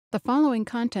The following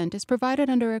content is provided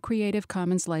under a Creative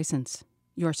Commons license.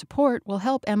 Your support will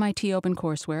help MIT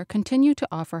OpenCourseware continue to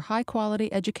offer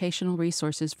high-quality educational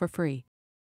resources for free.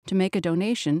 To make a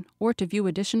donation or to view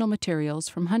additional materials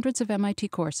from hundreds of MIT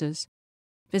courses,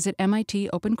 visit MIT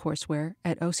OpenCourseware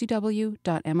at ocw.mit.edu.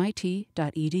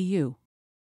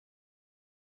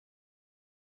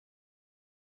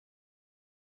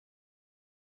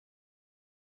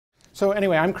 So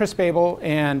anyway, I'm Chris Boebel,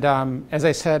 and as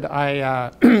I said,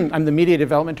 I'm the Media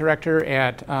Development Director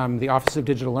at the Office of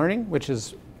Digital Learning, which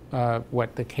is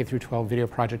what the K-12 video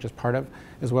project is part of,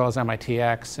 as well as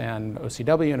MITx and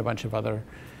OCW and a bunch of other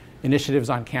initiatives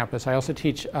on campus. I also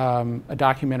teach a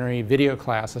documentary video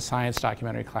class, a science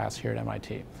documentary class here at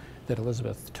MIT that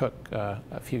Elizabeth took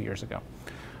a few years ago.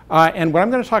 And what I'm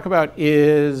going to talk about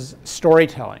is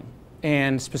storytelling,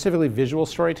 and specifically visual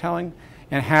storytelling,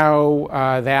 and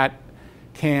how that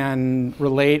can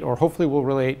relate, or hopefully will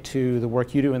relate, to the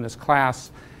work you do in this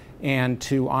class and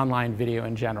to online video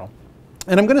in general.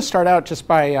 And I'm going to start out just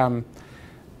by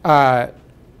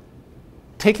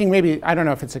taking maybe, I don't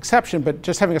know if it's exception, but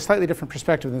just having a slightly different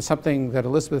perspective than something that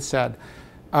Elizabeth said.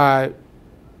 I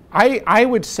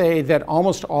would say that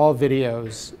almost all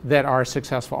videos that are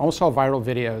successful, almost all viral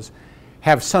videos,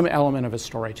 have some element of a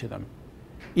story to them.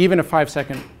 Even a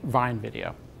 5-second Vine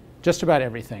video. Just about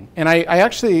everything. And I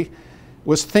actually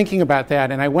was thinking about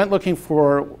that, and I went looking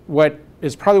for what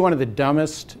is probably one of the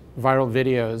dumbest viral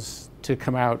videos to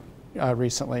come out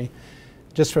recently,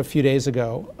 just for a few days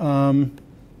ago.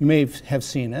 You may have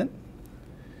seen it.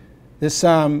 This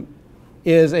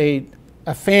is a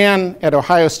fan at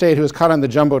Ohio State who was caught on the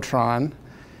Jumbotron,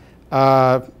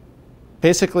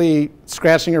 basically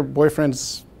scratching her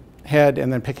boyfriend's head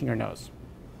and then picking her nose.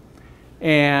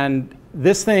 And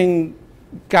this thing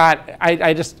got,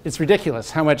 it's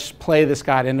ridiculous how much play this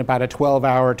got in about a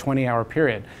 12-hour, 20-hour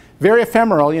period. Very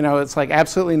ephemeral, you know, it's like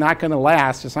absolutely not going to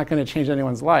last. It's not going to change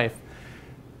anyone's life.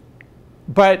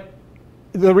 But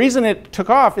the reason it took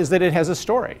off is that it has a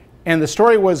story. And the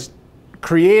story was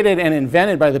created and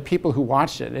invented by the people who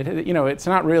watched it. You know, it's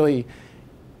not really,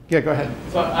 yeah, go ahead.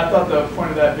 So I thought the point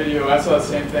of that video, I saw the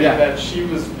same thing, yeah, that she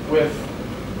was with,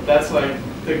 that's like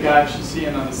the guy she's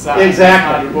seeing on the side.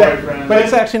 Exactly. Not her boyfriend. But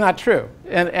it's actually not true.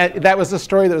 And that was a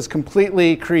story that was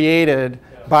completely created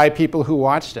by people who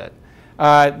watched it.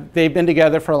 They've been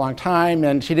together for a long time,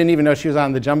 and she didn't even know she was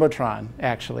on the Jumbotron,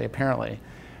 actually, apparently.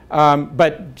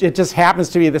 But it just happens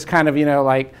to be this kind of, you know,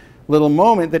 like little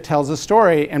moment that tells a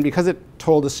story, and because it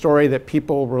told a story that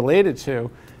people related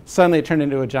to, suddenly it turned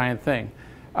into a giant thing.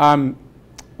 One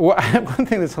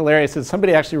thing that's hilarious is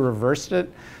somebody actually reversed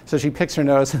it. So she picks her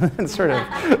nose and then sort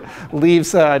of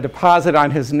leaves a deposit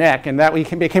on his neck, and that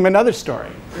became another story.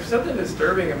 There's something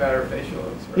disturbing about her facial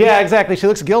expression. Yeah, exactly. She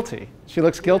looks guilty. She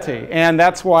looks guilty. Yeah. And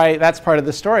that's why, that's part of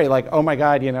the story. Like, oh my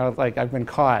God, you know, like I've been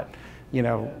caught, you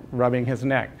know, yeah, rubbing his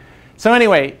neck. So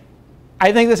anyway,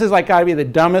 I think this is like gotta be the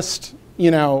dumbest,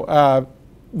 you know,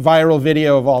 viral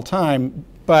video of all time,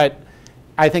 but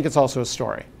I think it's also a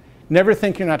story. Never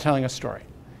think you're not telling a story.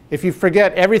 If you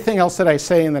forget everything else that I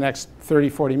say in the next 30,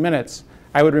 40 minutes,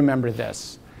 I would remember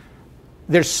this.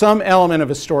 There's some element of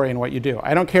a story in what you do.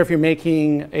 I don't care if you're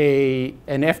making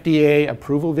an FDA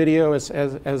approval video,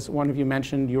 as one of you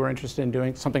mentioned you were interested in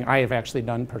doing, something I have actually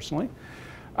done personally.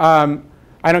 I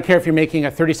don't care if you're making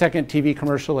a 30-second TV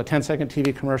commercial, a 10-second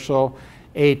TV commercial,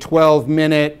 a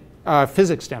 12-minute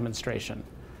physics demonstration.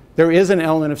 There is an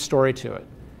element of story to it.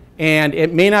 And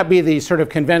it may not be the sort of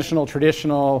conventional,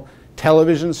 traditional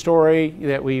television story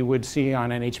that we would see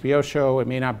on an HBO show. It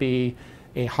may not be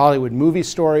a Hollywood movie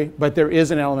story, but there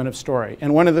is an element of story.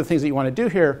 And one of the things that you want to do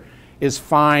here is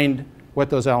find what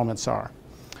those elements are.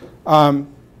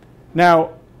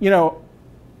 Now, you know,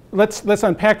 let's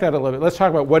unpack that a little bit. Let's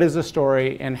talk about what is the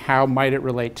story and how might it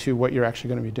relate to what you're actually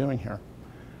going to be doing here.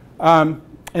 And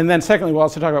then secondly, we'll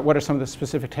also talk about what are some of the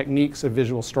specific techniques of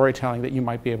visual storytelling that you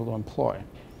might be able to employ.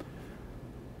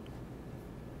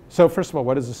 So first of all,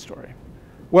 what is a story?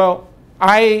 Well,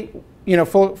 you know,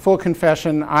 full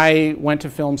confession, I went to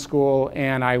film school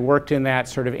and I worked in that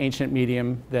sort of ancient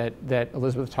medium that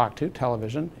Elizabeth talked to,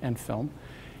 television and film.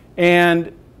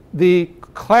 And the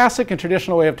classic and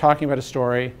traditional way of talking about a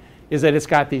story is that it's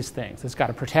got these things. It's got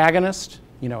a protagonist,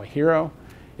 you know, a hero.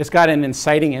 It's got an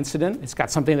inciting incident. It's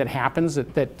got something that happens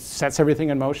that sets everything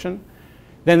in motion.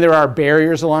 Then there are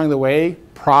barriers along the way,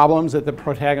 problems that the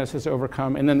protagonist has to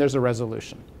overcome, and then there's a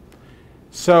resolution.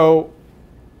 So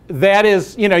that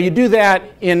is, you know, you do that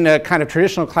in a kind of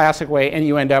traditional classic way and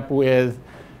you end up with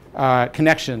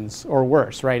connections or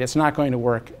worse, right? It's not going to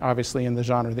work, obviously, in the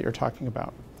genre that you're talking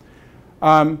about.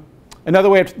 Another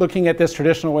way of looking at this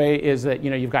traditional way is that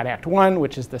you've got Act 1,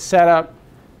 which is the setup.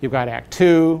 You've got Act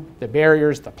 2, the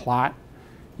barriers, the plot.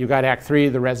 You've got Act 3,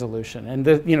 the resolution. And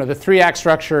the 3-act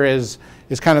structure is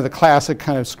kind of the classic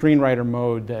kind of screenwriter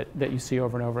mode that you see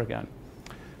over and over again.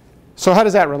 So how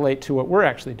does that relate to what we're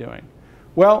actually doing?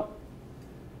 Well,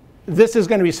 this is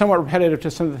going to be somewhat repetitive to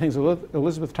some of the things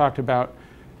Elizabeth talked about.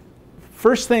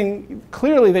 First thing,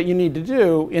 clearly, that you need to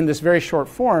do in this very short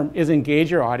form is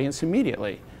engage your audience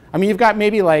immediately. I mean, you've got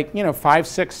maybe like 5,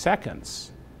 6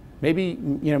 seconds, maybe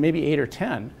 8 or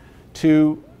 10,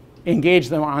 to engage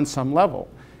them on some level.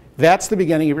 That's the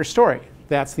beginning of your story.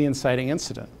 That's the inciting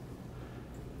incident.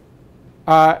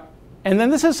 And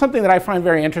then this is something that I find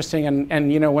very interesting.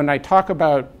 And when I talk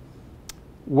about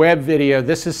web video,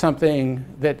 this is something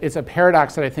that is a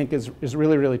paradox that I think is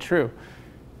really, really true.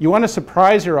 You want to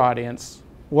surprise your audience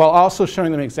while also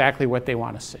showing them exactly what they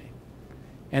want to see.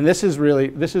 And this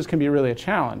can be really a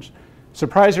challenge.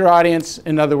 Surprise your audience,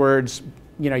 in other words,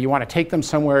 you want to take them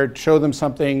somewhere, show them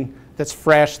something that's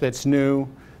fresh, that's new,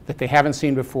 that they haven't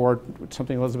seen before,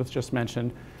 something Elizabeth just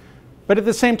mentioned. But at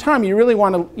the same time, you really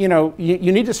want to,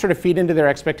 you need to sort of feed into their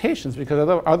expectations,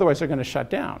 because otherwise they're going to shut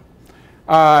down.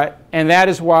 And that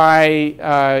is why,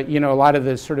 a lot of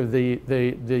the sort of the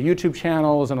YouTube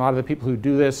channels and a lot of the people who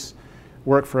do this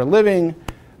work for a living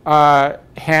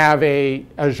have a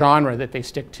genre that they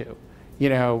stick to.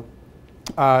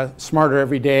 Smarter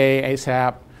Every Day,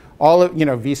 ASAP, all of,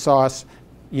 Vsauce,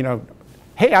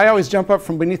 hey, I always jump up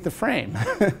from beneath the frame.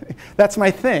 That's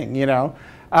my thing,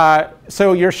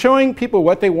 So you're showing people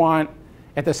what they want,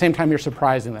 at the same time you're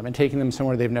surprising them and taking them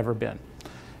somewhere they've never been.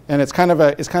 And it's kind of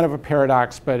a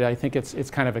paradox, but I think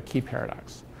it's kind of a key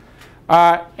paradox.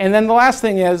 And then the last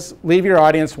thing is leave your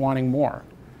audience wanting more.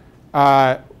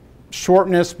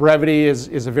 Shortness, brevity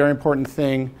is a very important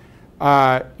thing.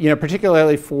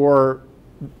 Particularly for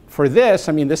this.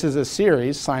 I mean, this is a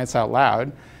series, Science Out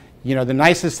Loud. The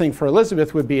nicest thing for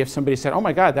Elizabeth would be if somebody said, "Oh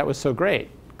my God, that was so great."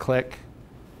 Click,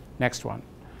 next one.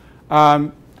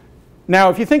 Now,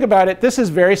 if you think about it, this is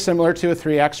very similar to a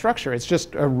 3-act structure. It's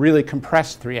just a really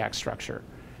compressed 3-act structure.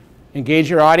 Engage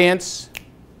your audience,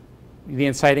 the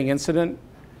inciting incident,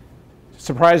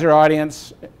 surprise your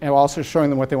audience, and also showing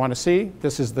them what they want to see.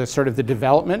 This is the sort of the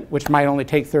development, which might only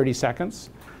take 30 seconds.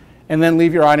 And then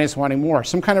leave your audience wanting more.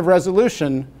 Some kind of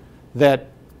resolution that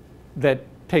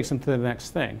takes them to the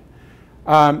next thing.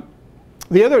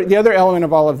 The other element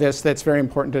of all of this that's very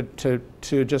important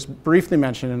to just briefly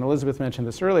mention, and Elizabeth mentioned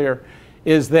this earlier,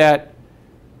 is that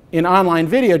in online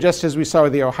video, just as we saw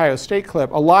with the Ohio State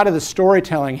clip, a lot of the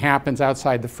storytelling happens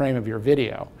outside the frame of your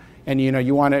video. And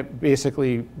you want to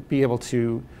basically be able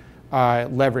to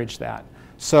leverage that.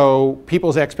 So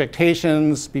people's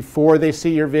expectations before they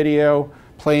see your video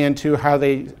play into how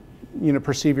they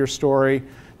perceive your story,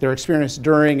 their experience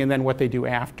during, and then what they do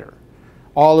after.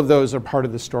 All of those are part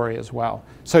of the story as well.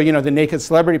 So the naked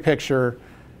celebrity picture,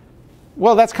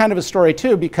 well, that's kind of a story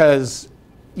too, because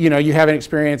you have an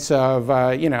experience of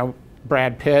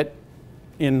Brad Pitt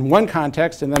in one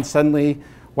context, and then suddenly,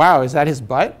 wow, is that his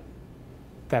butt?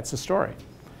 That's a story.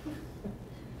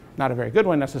 Not a very good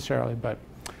one necessarily, but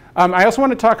I also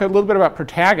want to talk a little bit about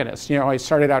protagonists. I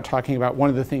started out talking about one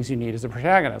of the things you need is a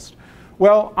protagonist.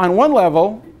 Well, on one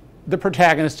level, the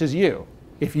protagonist is you,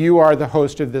 if you are the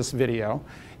host of this video.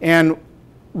 And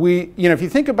if you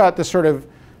think about the sort of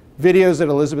videos that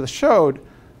Elizabeth showed,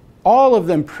 all of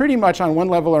them pretty much on one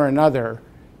level or another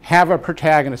have a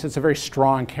protagonist. It's a very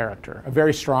strong character, a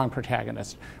very strong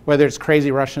protagonist, whether it's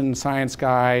crazy Russian science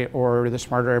guy or the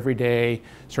Smarter Every Day,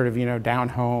 sort of down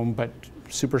home but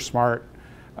super smart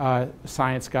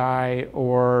science guy,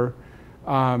 or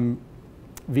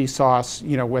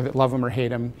Vsauce, whether love him or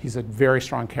hate him, he's a very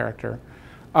strong character.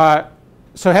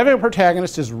 So having a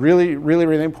protagonist is really, really,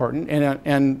 really important,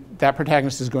 and that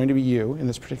protagonist is going to be you in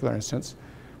this particular instance.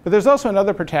 But there's also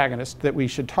another protagonist that we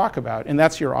should talk about, and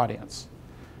that's your audience.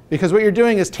 Because what you're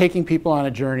doing is taking people on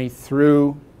a journey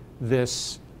through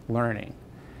this learning.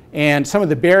 And some of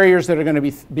the barriers that are going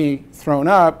to be thrown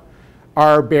up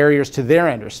are barriers to their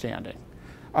understanding.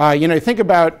 Think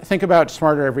about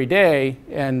Smarter Every Day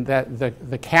and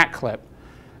the cat clip.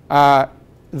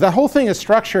 The whole thing is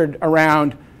structured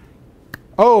around,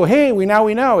 oh, hey, we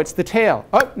know, it's the tail.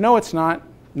 Oh, no, it's not.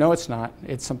 No, it's not.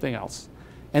 It's something else.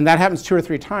 And that happens 2 or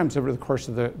 3 times over the course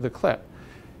of the clip.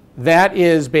 That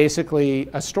is basically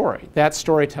a story. That's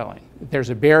storytelling. There's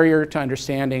a barrier to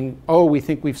understanding, oh, we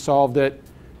think we've solved it.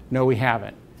 No, we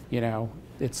haven't.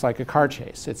 It's like a car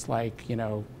chase. It's like,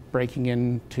 breaking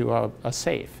into a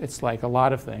safe. It's like a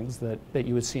lot of things that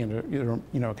you would see in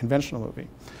a conventional movie.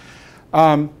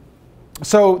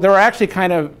 So there are actually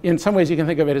kind of, in some ways you can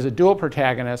think of it as a dual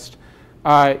protagonist.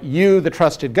 You, the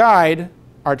trusted guide,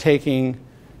 are taking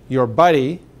your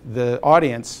buddy, the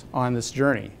audience, on this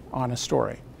journey, on a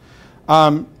story.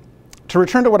 To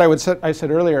return to what I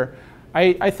said earlier,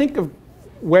 I think of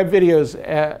web videos,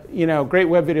 great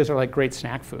web videos are like great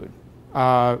snack food.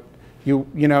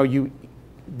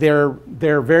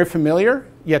 They're very familiar,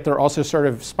 yet they're also sort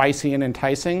of spicy and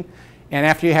enticing. And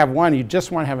after you have one, you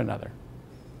just want to have another.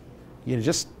 And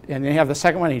then you have the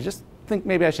second one, and you just think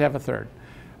maybe I should have a third.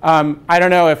 I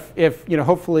don't know if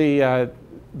hopefully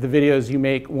the videos you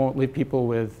make won't leave people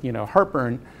with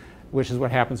heartburn, which is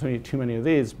what happens when you eat too many of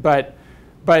these. But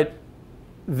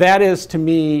that is, to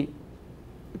me,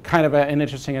 kind of an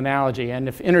interesting analogy. And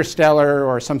if Interstellar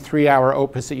or some 3-hour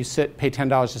opus that you pay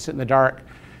 $10 to sit in the dark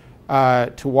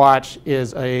to watch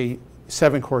is a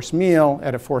 7-course meal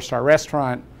at a 4-star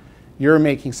restaurant, you're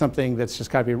making something that's just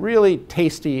got to be really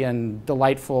tasty and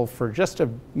delightful for just a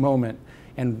moment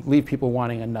and leave people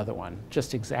wanting another one,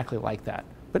 just exactly like that.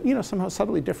 But somehow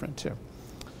subtly different too.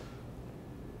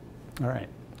 All right.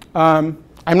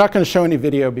 I'm not going to show any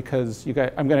video because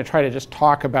I'm going to try to just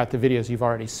talk about the videos you've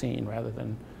already seen rather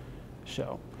than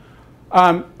show.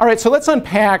 All right, so let's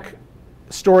unpack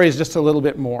stories just a little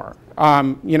bit more.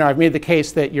 I've made the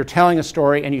case that you're telling a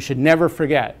story and you should never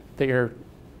forget that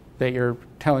you're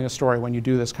telling a story when you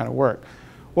do this kind of work.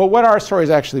 Well, what are stories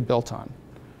actually built on?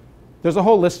 There's a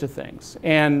whole list of things,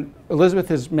 and Elizabeth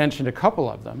has mentioned a couple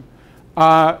of them.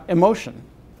 Emotion.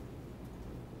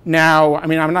 Now, I'm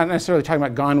not necessarily talking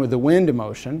about Gone with the Wind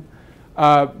emotion,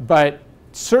 but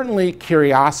certainly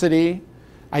curiosity,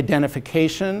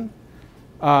 identification,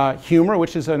 humor,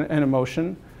 which is an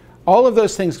emotion. All of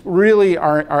those things really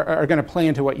are going to play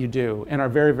into what you do and are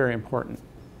very, very important.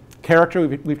 Character,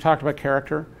 we've talked about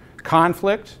character.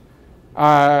 Conflict,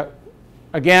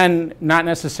 again, not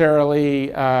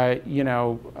necessarily high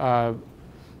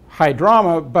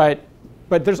drama,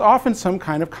 but there's often some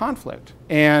kind of conflict.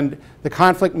 And the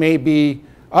conflict may be,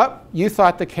 you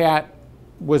thought the cat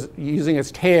was using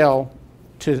its tail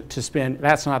to spin.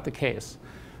 That's not the case.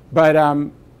 But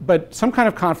some kind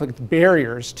of conflict,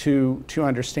 barriers to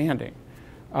understanding,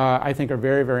 I think are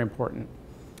very, very important.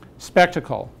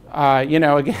 Spectacle,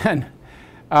 again,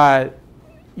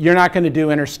 you're not going to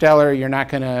do Interstellar. You're not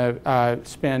going to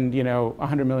spend,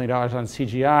 $100 million on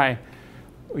CGI.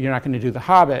 You're not going to do The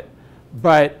Hobbit.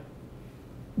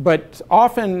 But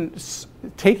often, it's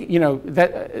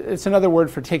another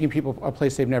word for taking people a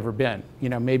place they've never been.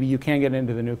 Maybe you can get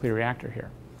into the nuclear reactor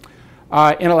here.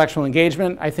 Intellectual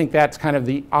engagement. I think that's kind of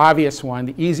the obvious one,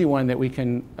 the easy one that we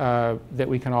can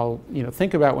all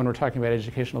think about when we're talking about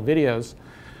educational videos.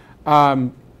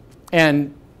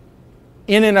 And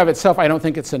in and of itself, I don't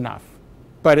think it's enough,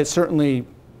 but it's certainly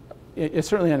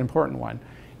an important one.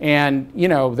 And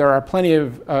there are plenty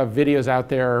of videos out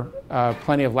there,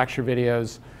 plenty of lecture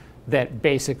videos that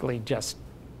basically just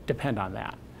depend on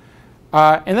that.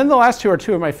 And then the last two are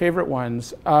two of my favorite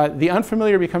ones. The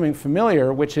unfamiliar becoming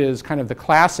familiar, which is kind of the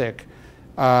classic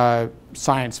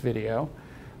science video,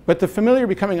 but the familiar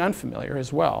becoming unfamiliar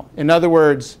as well. In other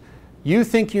words, you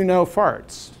think you know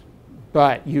farts,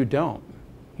 but you don't.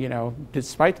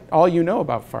 Despite all you know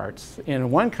about farts,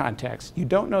 in one context, you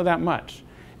don't know that much.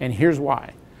 And here's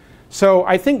why. So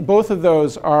I think both of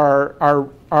those are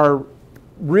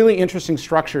really interesting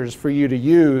structures for you to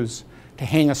use to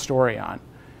hang a story on.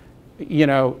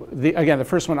 Again, the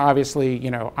first one, obviously,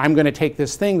 I'm going to take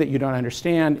this thing that you don't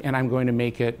understand and I'm going to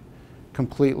make it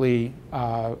completely,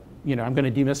 I'm going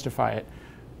to demystify it.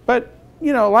 But,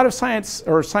 a lot of science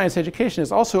or science education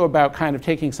is also about kind of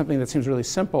taking something that seems really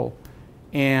simple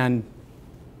and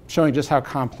showing just how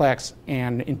complex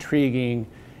and intriguing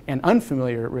and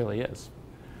unfamiliar it really is.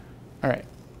 All right.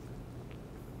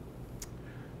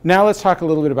 Now let's talk a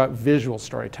little bit about visual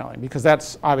storytelling, because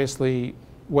that's obviously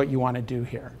what you want to do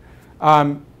here.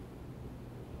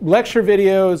 Lecture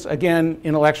videos, again,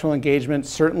 intellectual engagement,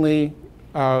 certainly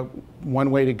one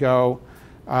way to go.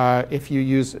 If you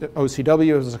use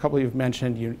OCW, as a couple of you have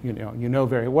mentioned, you know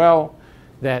very well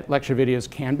that lecture videos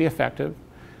can be effective.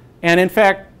 And in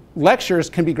fact, lectures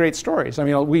can be great stories.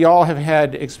 We all have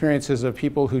had experiences of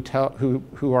people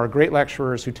who are great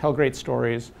lecturers, who tell great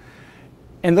stories.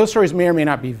 And those stories may or may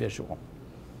not be visual.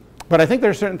 But I think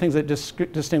there are certain things that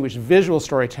distinguish visual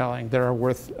storytelling that are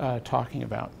worth talking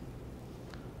about.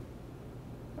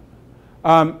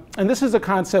 And this is a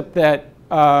concept that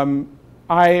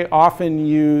I often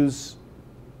use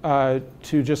to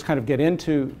just kind of get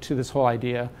into this whole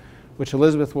idea, which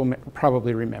Elizabeth will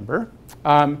probably remember.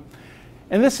 And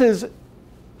this is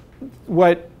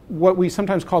what what we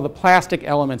sometimes call the plastic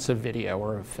elements of video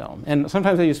or of film. And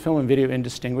sometimes I use film and video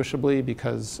indistinguishably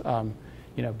because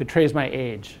betrays my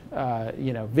age.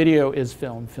 Video is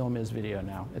film, film is video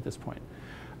now at this point.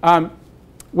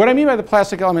 What I mean by the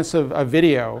plastic elements of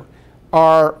video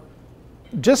are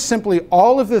just simply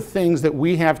all of the things that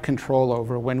we have control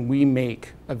over when we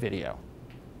make a video.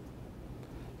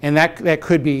 And that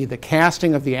could be the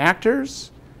casting of the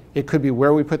actors. It could be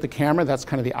where we put the camera. That's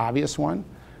kind of the obvious one.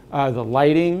 The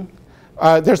lighting.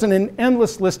 There's an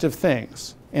endless list of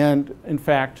things. And in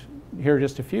fact, here are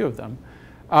just a few of them.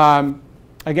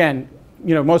 Again,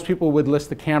 most people would list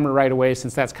the camera right away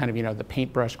since that's kind of, the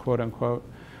paintbrush, quote unquote.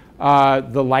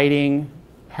 The lighting,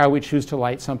 how we choose to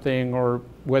light something, or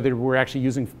whether we're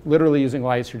actually literally using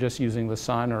lights or just using the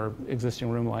sun or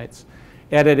existing room lights.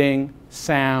 Editing,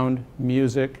 sound,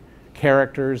 music,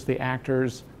 characters, the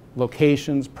actors,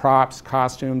 locations, props,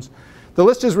 costumes. The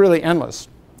list is really endless.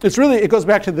 It goes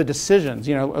back to the decisions.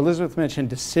 Elizabeth mentioned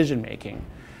decision making.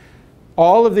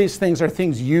 All of these things are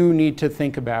things you need to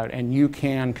think about and you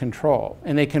can control.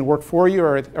 And they can work for you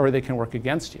or they can work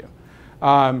against you.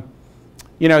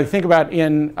 Think about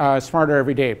in Smarter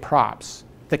Every Day, props.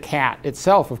 The cat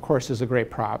itself, of course, is a great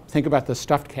prop. Think about the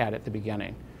stuffed cat at the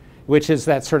beginning, which is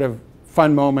that sort of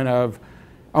fun moment of,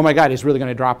 oh my God, he's really going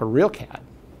to drop a real cat.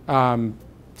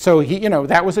 So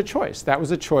that was a choice. That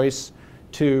was a choice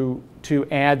to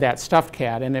add that stuffed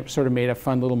cat, and it sort of made a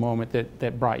fun little moment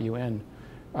that brought you in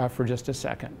for just a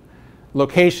second.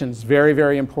 Locations, very,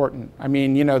 very important. I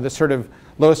mean, the sort of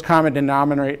lowest common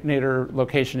denominator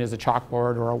location is a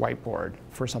chalkboard or a whiteboard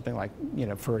for something like,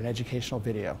 for an educational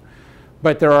video.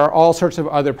 But there are all sorts of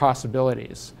other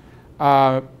possibilities.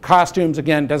 Costumes,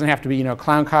 again, doesn't have to be,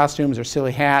 clown costumes or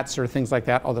silly hats or things like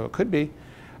that, although it could be.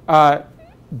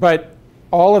 But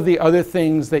all of the other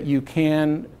things that you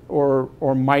can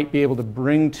or might be able to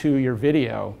bring to your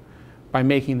video by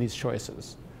making these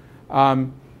choices.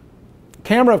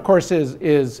 Camera, of course,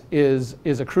 is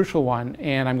a crucial one,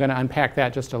 and I'm going to unpack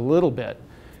that just a little bit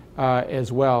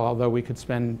as well, although we could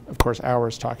spend, of course,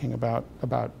 hours talking about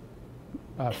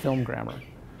film grammar.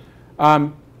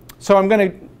 So I'm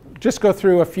going to just go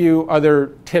through a few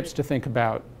other tips to think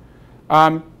about.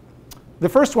 The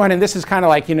first one, and this is kind of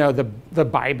like, the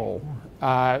Bible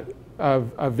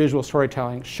of visual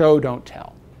storytelling, show, don't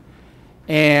tell.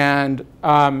 And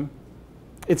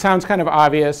it sounds kind of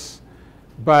obvious,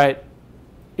 but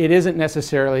it isn't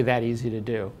necessarily that easy to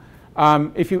do.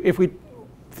 If we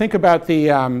think about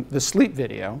the sleep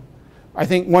video, I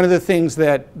think one of the things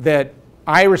that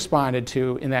I responded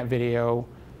to in that video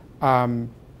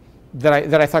that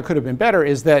I thought could have been better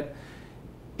is that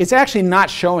it's actually not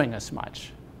showing us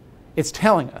much. It's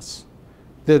telling us.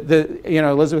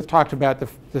 Elizabeth talked about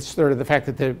the fact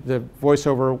that the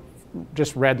voiceover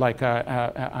just read like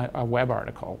a web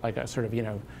article, like a sort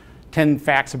of 10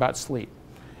 facts about sleep.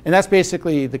 And that's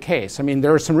basically the case. I mean,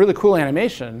 there is some really cool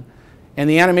animation, and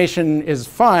the animation is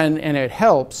fun, and it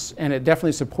helps, and it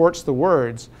definitely supports the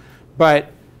words.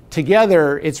 But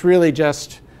together, it's really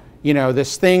just,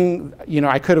 this thing,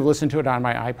 I could have listened to it on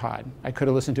my iPod. I could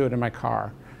have listened to it in my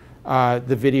car.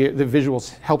 The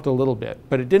visuals helped a little bit,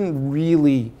 but it didn't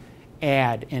really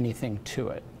add anything to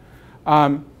it.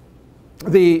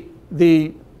 The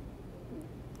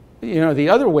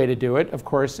other way to do it, of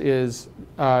course, is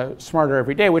Smarter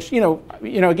Every Day, which,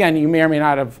 again, you may or may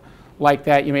not have liked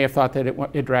that. You may have thought that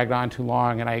it dragged on too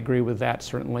long, and I agree with that,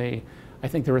 certainly. I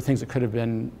think there were things that could have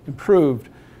been improved.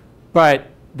 But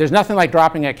there's nothing like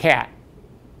dropping a cat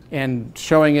and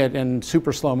showing it in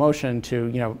super slow motion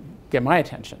to, get my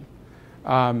attention.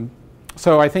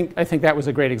 So I think that was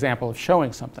a great example of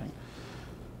showing something.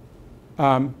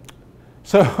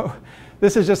 So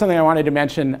this is just something I wanted to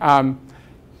mention.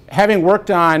 Having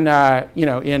worked on,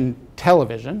 in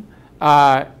television,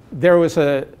 there was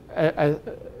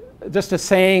just a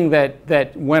saying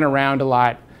that went around a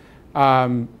lot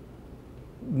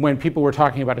when people were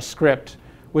talking about a script,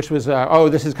 which was, oh,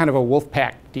 this is kind of a wolf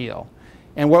pack deal.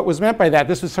 And what was meant by that,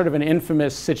 this was sort of an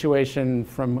infamous situation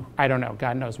from, I don't know,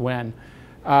 God knows when.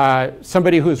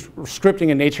 Somebody who's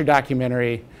scripting a nature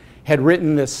documentary had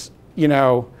written this,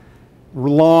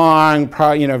 long,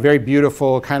 very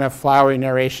beautiful kind of flowery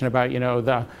narration about,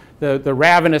 the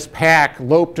ravenous pack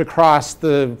loped across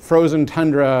the frozen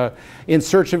tundra in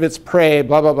search of its prey,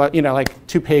 blah, blah, blah, like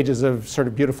 2 pages of sort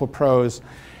of beautiful prose.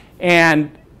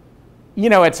 And,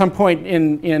 at some point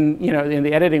in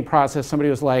the editing process, somebody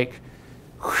was like,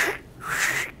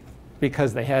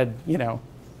 because they had,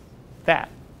 that.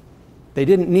 They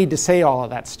didn't need to say all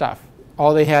of that stuff.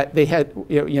 All they had,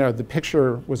 the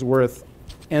picture was worth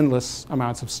endless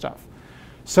amounts of stuff.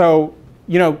 So,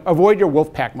 avoid your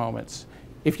wolf pack moments.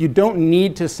 if you don't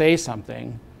need to say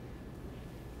something,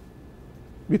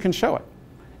 you can show it.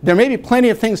 There may be plenty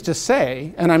of things to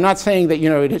say, and I'm not saying that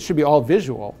it should be all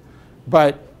visual,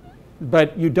 but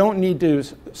you don't need to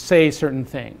say certain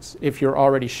things if you're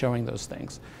already showing those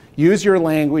things. Use your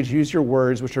language, use your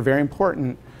words, which are very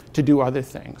important, to do other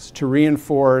things, to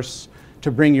reinforce, to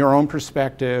bring your own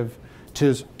perspective,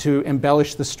 to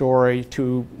embellish the story,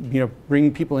 to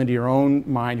bring people into your own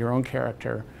mind, your own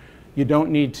character. You don't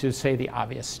need to say the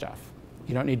obvious stuff.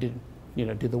 You don't need to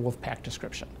do the wolf pack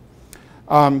description.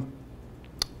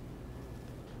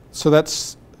 So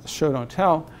that's show, don't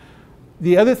tell.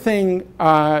 The other thing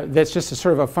that's just a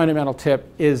sort of a fundamental tip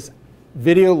is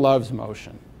video loves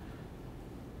motion.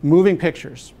 Moving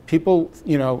pictures. People,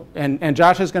 and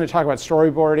Josh is going to talk about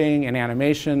storyboarding and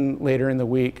animation later in the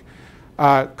week.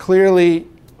 Clearly,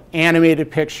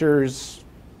 animated pictures,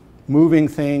 moving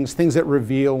things that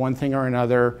reveal one thing or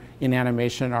another in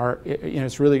animation are,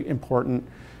 it's really important.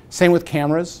 Same with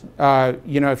cameras.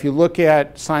 If you look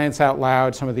at Science Out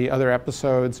Loud, some of the other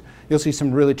episodes, you'll see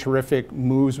some really terrific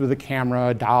moves with the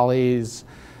camera, dollies.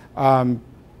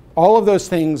 All of those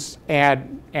things add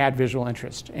visual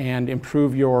interest and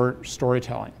improve your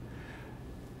storytelling.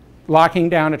 Locking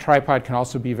down a tripod can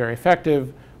also be very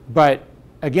effective, but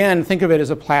again, think of it as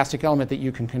a plastic element that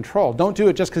you can control. Don't do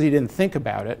it just because you didn't think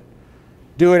about it.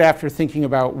 Do it after thinking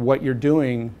about what you're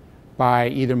doing by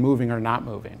either moving or not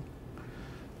moving.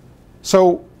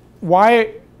 So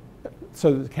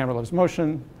the camera loves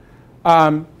motion.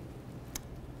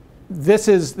 This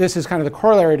is kind of the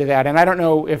corollary to that, and I don't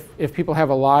know if people have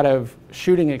a lot of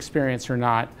shooting experience or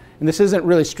not. And this isn't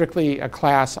really strictly a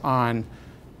class on,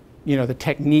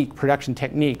 the production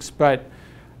techniques, but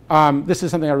this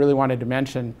is something I really wanted to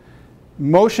mention.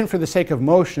 Motion for the sake of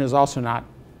motion is also not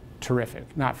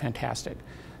terrific, not fantastic.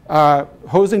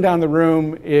 Hosing down the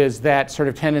room is that sort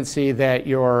of tendency that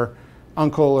your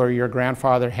uncle or your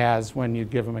grandfather has when you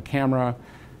give them a camera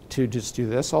to just do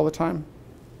this all the time.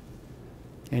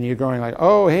 And you're going like,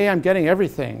 oh, hey, I'm getting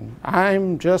everything.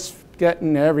 I'm just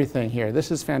getting everything here.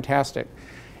 This is fantastic.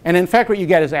 And in fact, what you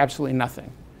get is absolutely nothing,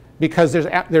 because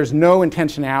there's no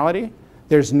intentionality.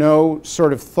 There's no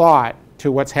sort of thought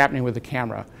to what's happening with the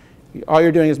camera. All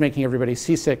you're doing is making everybody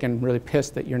seasick and really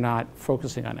pissed that you're not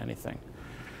focusing on anything.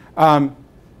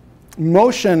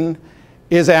 Motion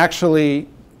is actually,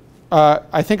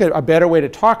 I think a better way to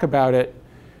talk about it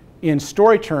in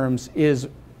story terms is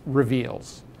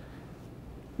reveals.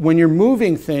 When you're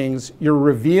moving things, you're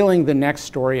revealing the next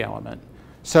story element.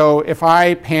 So if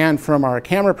I pan from our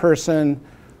camera person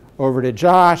over to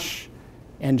Josh,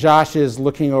 and Josh is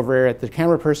looking over at the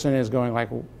camera person and is going like,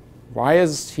 why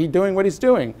is he doing what he's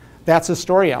doing? That's a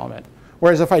story element.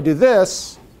 Whereas if I do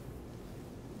this,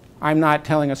 I'm not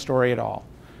telling a story at all.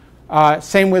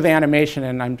 Same with animation,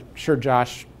 and I'm sure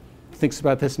Josh thinks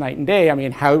about this night and day. I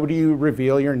mean, how do you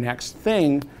reveal your next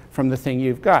thing from the thing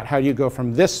you've got? How do you go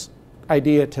from this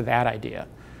idea to that idea?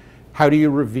 How do you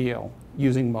reveal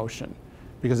using motion?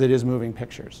 Because it is moving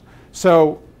pictures.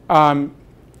 So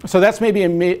that's maybe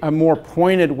a more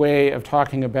pointed way of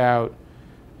talking about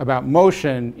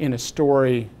motion in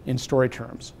story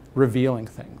terms, revealing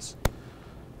things.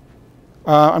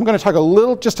 I'm going to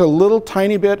talk just a little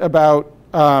tiny bit about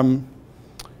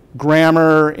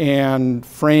grammar and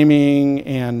framing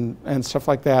and stuff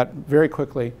like that very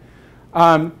quickly.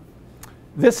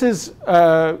 This is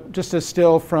just a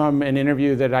still from an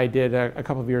interview that I did a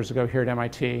couple of years ago here at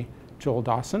MIT, Joel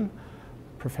Dawson,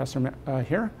 professor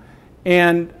here.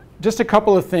 And just a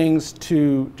couple of things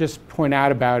to just point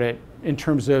out about it in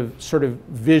terms of sort of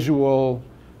visual,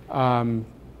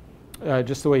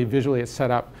 just the way visually it's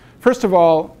set up. First of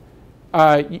all,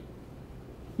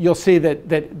 you'll see that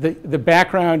the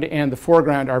background and the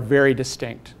foreground are very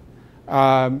distinct.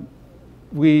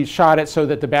 We shot it so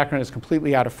that the background is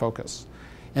completely out of focus.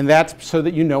 And that's so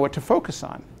that you know what to focus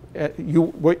on.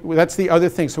 That's the other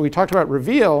thing. So we talked about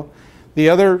reveal. The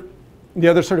other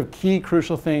sort of key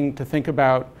crucial thing to think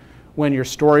about when you're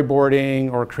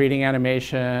storyboarding or creating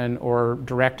animation or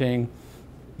directing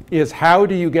is how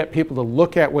do you get people to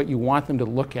look at what you want them to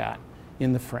look at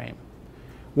in the frame.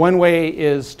 One way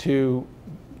is to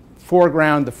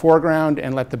foreground the foreground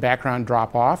and let the background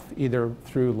drop off, either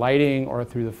through lighting or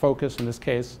through the focus in this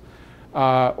case,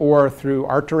 or through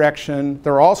art direction.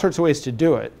 There are all sorts of ways to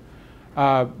do it,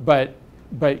 but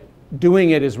doing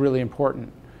it is really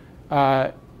important.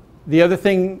 The other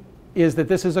thing is that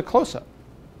this is a close-up.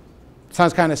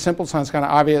 Sounds kind of simple, sounds kind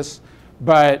of obvious,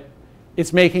 but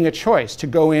it's making a choice to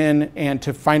go in and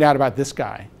to find out about this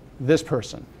guy, this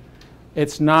person.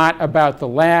 It's not about the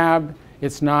lab.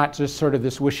 It's not just sort of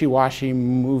this wishy-washy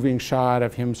moving shot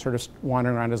of him sort of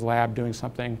wandering around his lab doing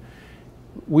something.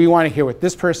 We want to hear what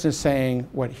this person is saying,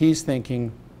 what he's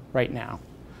thinking right now.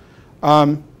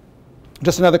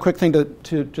 Just another quick thing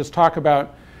to just talk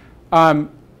about.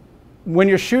 When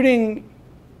you're shooting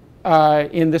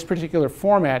in this particular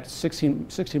format, 16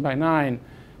 by 9,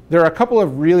 there are a couple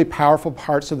of really powerful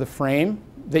parts of the frame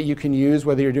that you can use,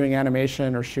 whether you're doing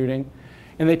animation or shooting.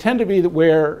 And they tend to be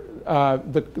where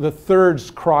the thirds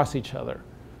cross each other.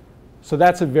 So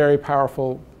that's a very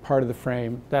powerful part of the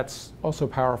frame. That's also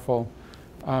powerful.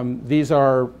 These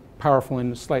are powerful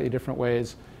in slightly different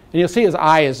ways. And you'll see his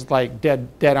eye is like dead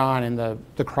on in the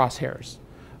crosshairs.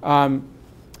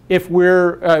 If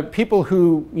we're people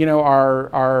who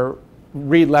are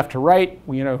read left to right,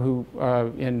 who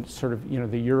in sort of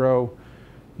the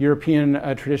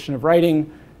European tradition of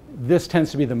writing, this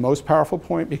tends to be the most powerful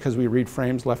point because we read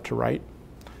frames left to right,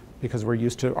 because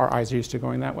our eyes are used to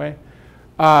going that way.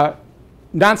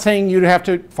 Not saying you have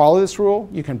to follow this rule,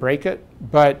 you can break it,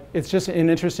 but it's just an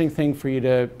interesting thing for you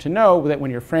to know that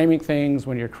when you're framing things,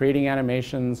 when you're creating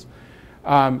animations,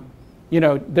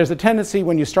 there's a tendency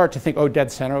when you start to think, oh,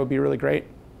 dead center would be really great,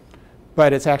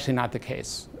 but it's actually not the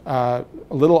case. A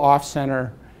little off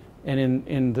center and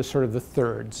in the sort of the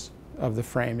thirds of the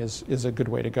frame is a good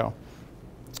way to go.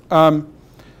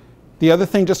 The other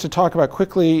thing just to talk about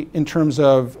quickly in terms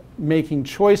of making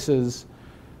choices,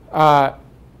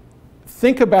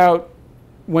 think about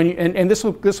when you, and this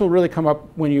will really come up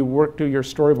when you do your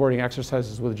storyboarding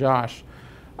exercises with Josh.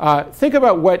 Think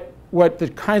about what the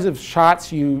kinds of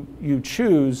shots you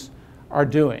choose are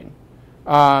doing.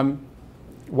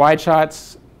 Wide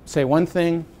shots say one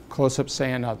thing, close-ups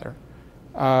say another.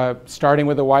 Starting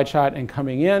with a wide shot and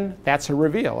coming in, that's a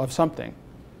reveal of something.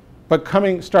 But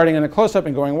starting in a close-up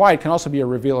and going wide can also be a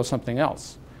reveal of something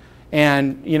else.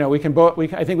 And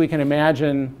I think we can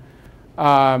imagine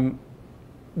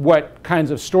what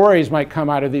kinds of stories might come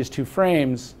out of these two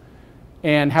frames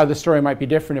and how the story might be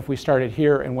different if we started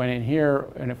here and went in here,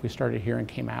 and if we started here and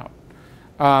came out.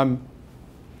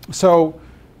 So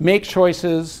make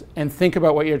choices and think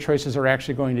about what your choices are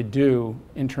actually going to do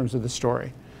in terms of the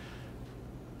story.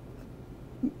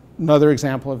 Another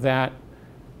example of that,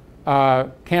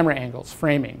 camera angles,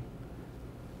 framing.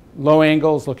 Low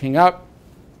angles looking up,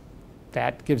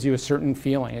 that gives you a certain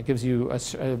feeling. It gives you a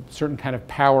certain kind of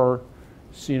power,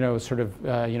 sort of,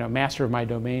 master of my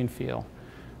domain feel.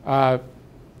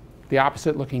 The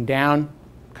opposite, looking down,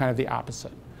 kind of the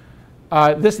opposite.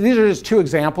 These are just two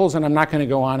examples, and I'm not going to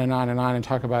go on and on and on and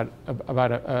talk about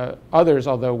others,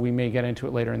 although we may get into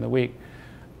it later in the week.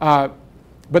 But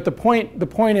the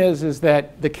point is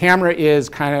that the camera is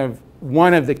kind of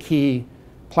one of the key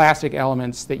plastic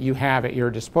elements that you have at your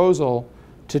disposal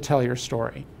to tell your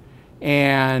story.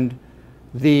 And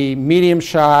the medium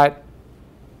shot,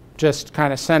 just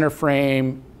kind of center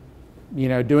frame,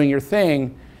 doing your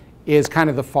thing, is kind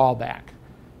of the fallback.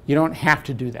 You don't have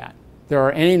to do that. There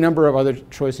are any number of other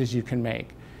choices you can make.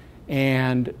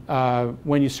 And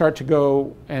when you start to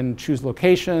go and choose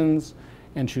locations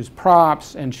and choose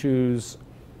props and choose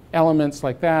elements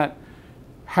like that,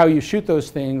 how you shoot those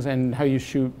things and how you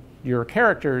shoot your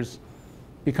characters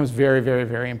becomes very, very,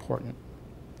 very important.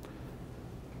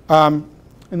 And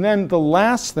then the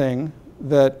last thing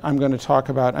that I'm going to talk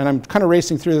about, and I'm kind of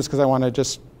racing through this because I want to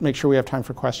just make sure we have time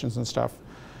for questions and stuff.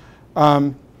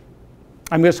 I'm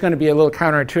just going to be a little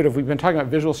counterintuitive. We've been talking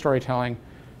about visual storytelling,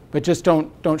 but just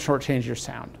don't shortchange your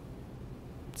sound.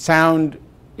 Sound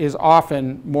is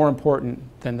often more important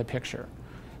than the picture.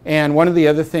 And one of the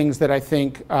other things that I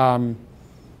think,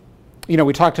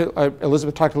 Elizabeth talked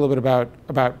a little bit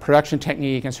about production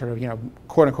technique and sort of,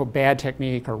 quote unquote bad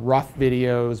technique or rough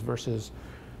videos versus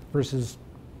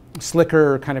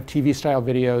slicker kind of TV style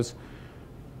videos.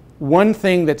 One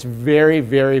thing that's very,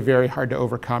 very, very hard to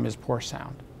overcome is poor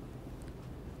sound.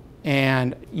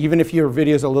 And even if your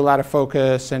video is a little out of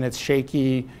focus and it's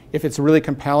shaky, if it's really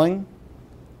compelling,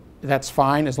 that's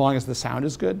fine as long as the sound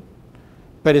is good.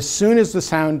 But as soon as the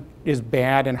sound is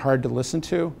bad and hard to listen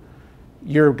to,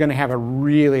 you're going to have a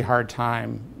really hard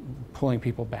time pulling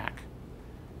people back.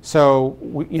 So,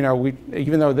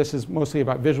 even though this is mostly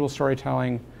about visual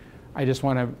storytelling, I just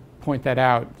want to point that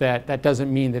out, that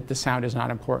doesn't mean that the sound is not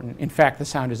important. In fact, the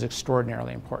sound is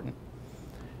extraordinarily important.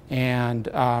 And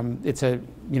it's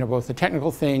both a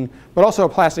technical thing, but also a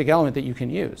plastic element that you can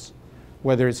use,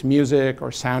 whether it's music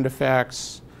or sound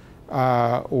effects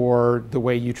or the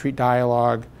way you treat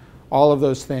dialogue. All of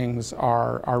those things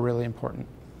are really important.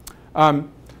 So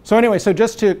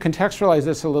just to contextualize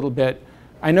this a little bit,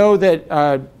 I know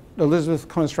that Elizabeth's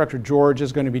co-instructor George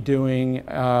is going to be doing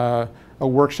a a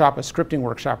workshop, a scripting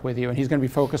workshop with you, and he's going to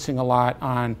be focusing a lot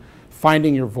on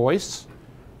finding your voice,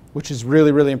 which is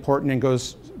really, really important and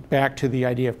goes back to the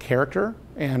idea of character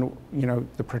and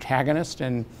the protagonist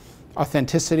and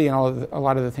authenticity and a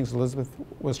lot of the things Elizabeth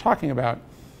was talking about.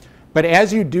 But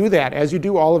as you do that, as you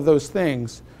do all of those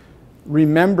things,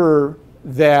 remember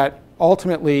that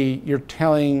ultimately you're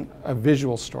telling a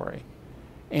visual story,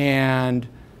 and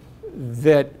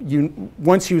that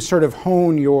once you sort of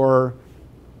hone your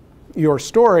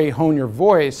story, hone your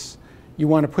voice, you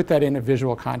want to put that in a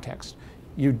visual context.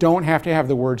 You don't have to have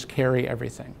the words carry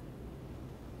everything.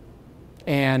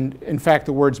 And in fact,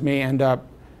 the words may end up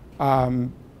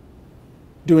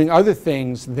doing other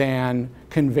things than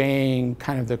conveying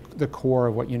kind of the core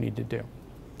of what you need to do.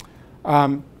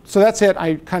 So that's it.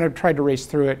 I kind of tried to race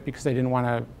through it because I didn't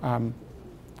want to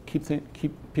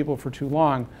keep people for too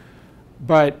long.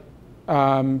 But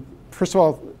first of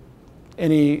all,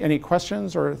 any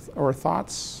questions or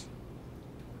thoughts?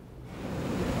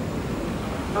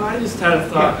 I just had a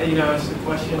thought, as a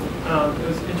question. It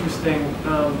was interesting,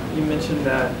 you mentioned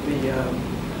that the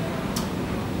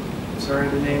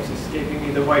name's escaping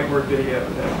me, the whiteboard video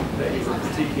that you were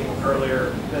critiquing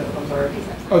earlier. I'm sorry.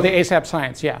 Oh, the ASAP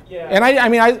Science, yeah. And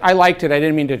I liked it. I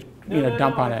didn't mean to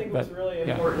dump on it. I think it was but, really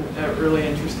important, a really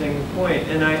interesting point.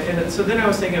 And so then I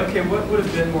was thinking, okay, what would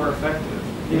have been more effective?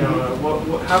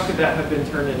 How could that have been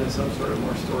turned into some sort of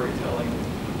more storytelling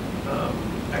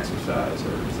exercise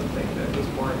or something that was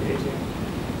more engaging?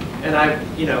 And I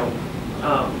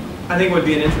think it would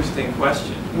be an interesting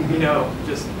question.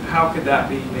 Just how could that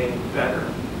be made better?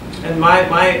 And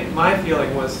my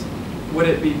feeling was, would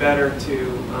it be better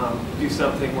to do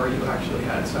something where you actually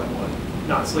had someone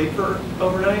not sleep for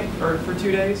overnight or for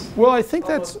 2 days? Well, I think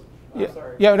that's go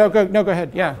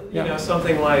ahead. Yeah.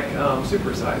 Something like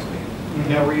Super Size Me.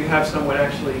 Where you have someone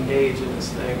actually engage in this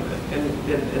thing,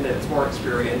 and it's more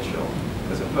experiential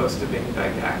as opposed to being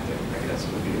didactic. I guess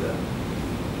would be the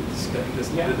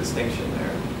distinction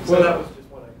there. So that was just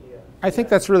one idea. I think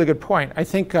that's a really good point. I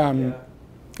think,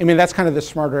 that's kind of the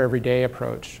smarter everyday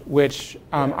approach, which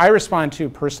I respond to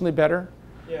personally better.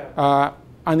 Yeah.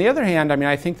 On the other hand,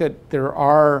 I think that there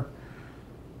are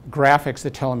graphics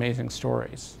that tell amazing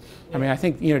stories. Yeah. I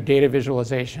think data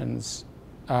visualizations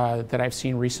that I've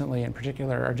seen recently, in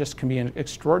particular, can be an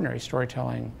extraordinary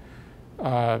storytelling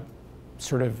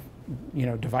sort of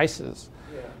devices.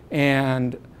 Yeah.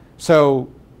 And so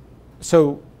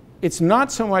it's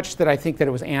not so much that I think that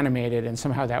it was animated and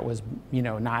somehow that was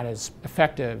not as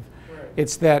effective. Right.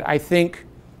 It's that I think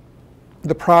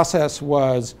the process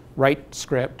was write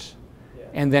script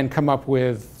and then come up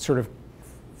with sort of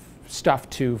stuff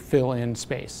to fill in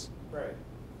space. Right.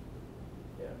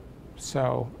 Yeah.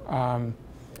 So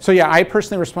I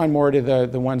personally respond more to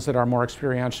the ones that are more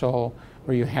experiential,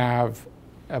 where you have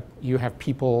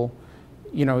people,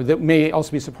 that may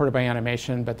also be supported by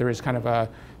animation, but there is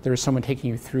someone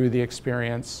taking you through the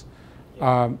experience.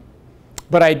 Yeah.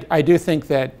 But I do think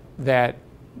that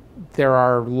there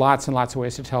are lots and lots of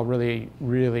ways to tell really,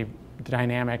 really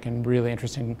dynamic and really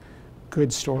interesting,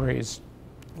 good stories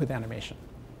with animation.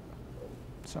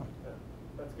 So.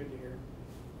 That's good to hear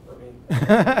for me.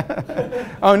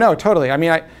 Oh no, totally.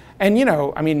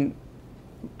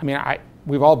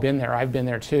 We've all been there. I've been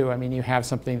there too. You have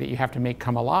something that you have to make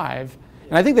come alive,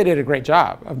 and I think they did a great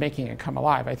job of making it come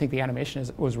alive. I think the animation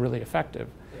was really effective.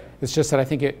 Yeah. It's just that I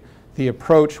think the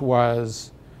approach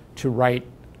was to write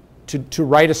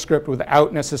a script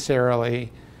without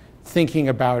necessarily thinking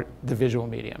about the visual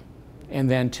medium, and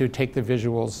then to take the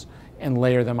visuals and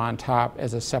layer them on top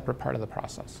as a separate part of the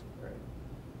process. Right.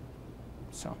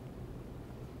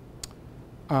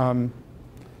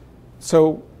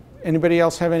 So anybody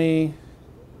else have any?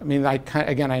 I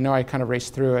know I kind of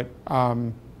raced through it. How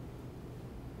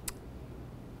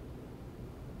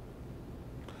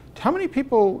many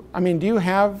people, do you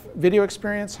have video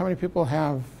experience? How many people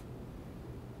have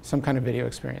some kind of video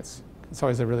experience? It's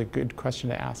always a really good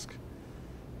question to ask.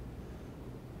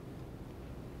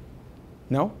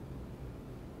 No?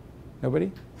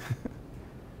 Nobody?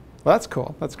 Well, that's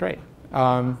cool. That's great.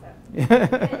 Awesome.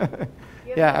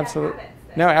 Yeah, absolutely.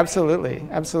 No, absolutely,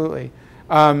 absolutely.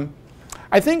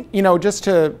 I think just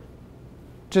to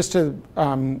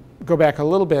go back a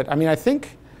little bit. I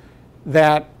think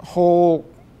that whole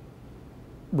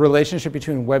relationship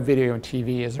between web video and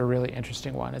TV is a really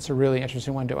interesting one. It's a really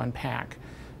interesting one to unpack,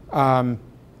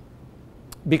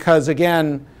 because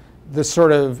again, the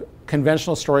sort of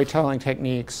conventional storytelling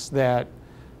techniques that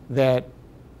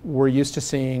we're used to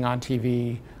seeing on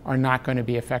TV are not going to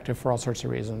be effective for all sorts of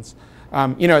reasons.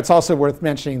 It's also worth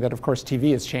mentioning that, of course,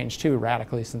 TV has changed too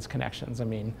radically since Connections.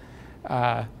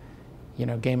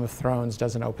 Game of Thrones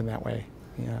doesn't open that way.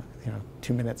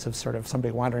 2 minutes of sort of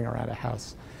somebody wandering around a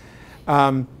house.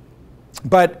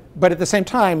 But at the same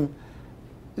time,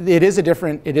 it is a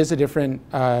different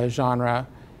genre,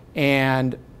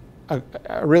 and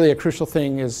really a crucial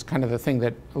thing is kind of the thing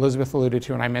that Elizabeth alluded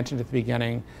to and I mentioned at the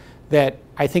beginning, that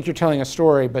I think you're telling a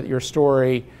story, but your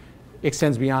story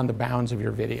extends beyond the bounds of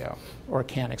your video, or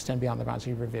can extend beyond the bounds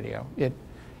of your video. It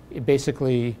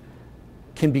basically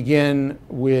can begin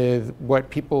with what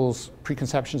people's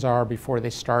preconceptions are before they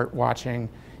start watching,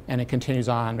 and it continues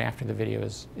on after the video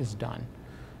is done.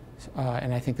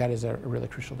 And I think that is a really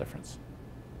crucial difference.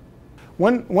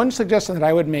 One suggestion that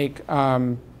I would make,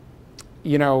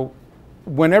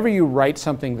 whenever you write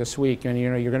something this week, and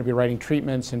you're going to be writing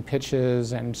treatments and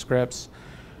pitches and scripts,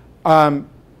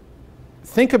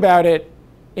 think about it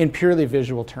in purely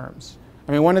visual terms.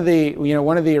 I mean, one of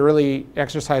the early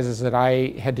exercises that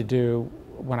I had to do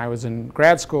when I was in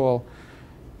grad school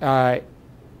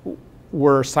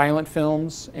were silent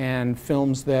films and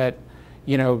films that,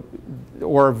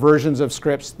 or versions of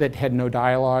scripts that had no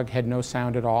dialogue, had no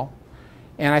sound at all.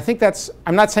 And I think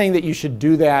I'm not saying that you should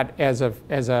do that as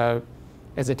a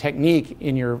technique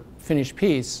in your finished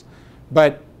piece,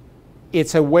 but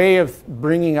it's a way of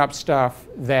bringing up stuff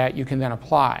that you can then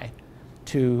apply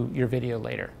to your video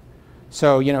later.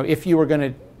 So, if you were going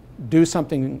to do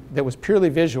something that was purely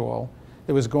visual,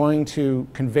 that was going to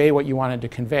convey what you wanted to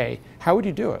convey, how would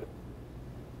you do it?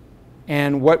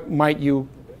 And what might you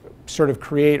sort of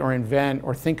create or invent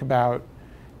or think about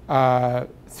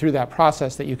through that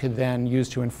process that you could then use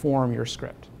to inform your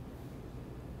script?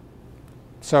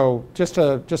 So just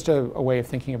a way of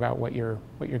thinking about what you're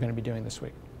going to be doing this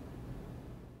week.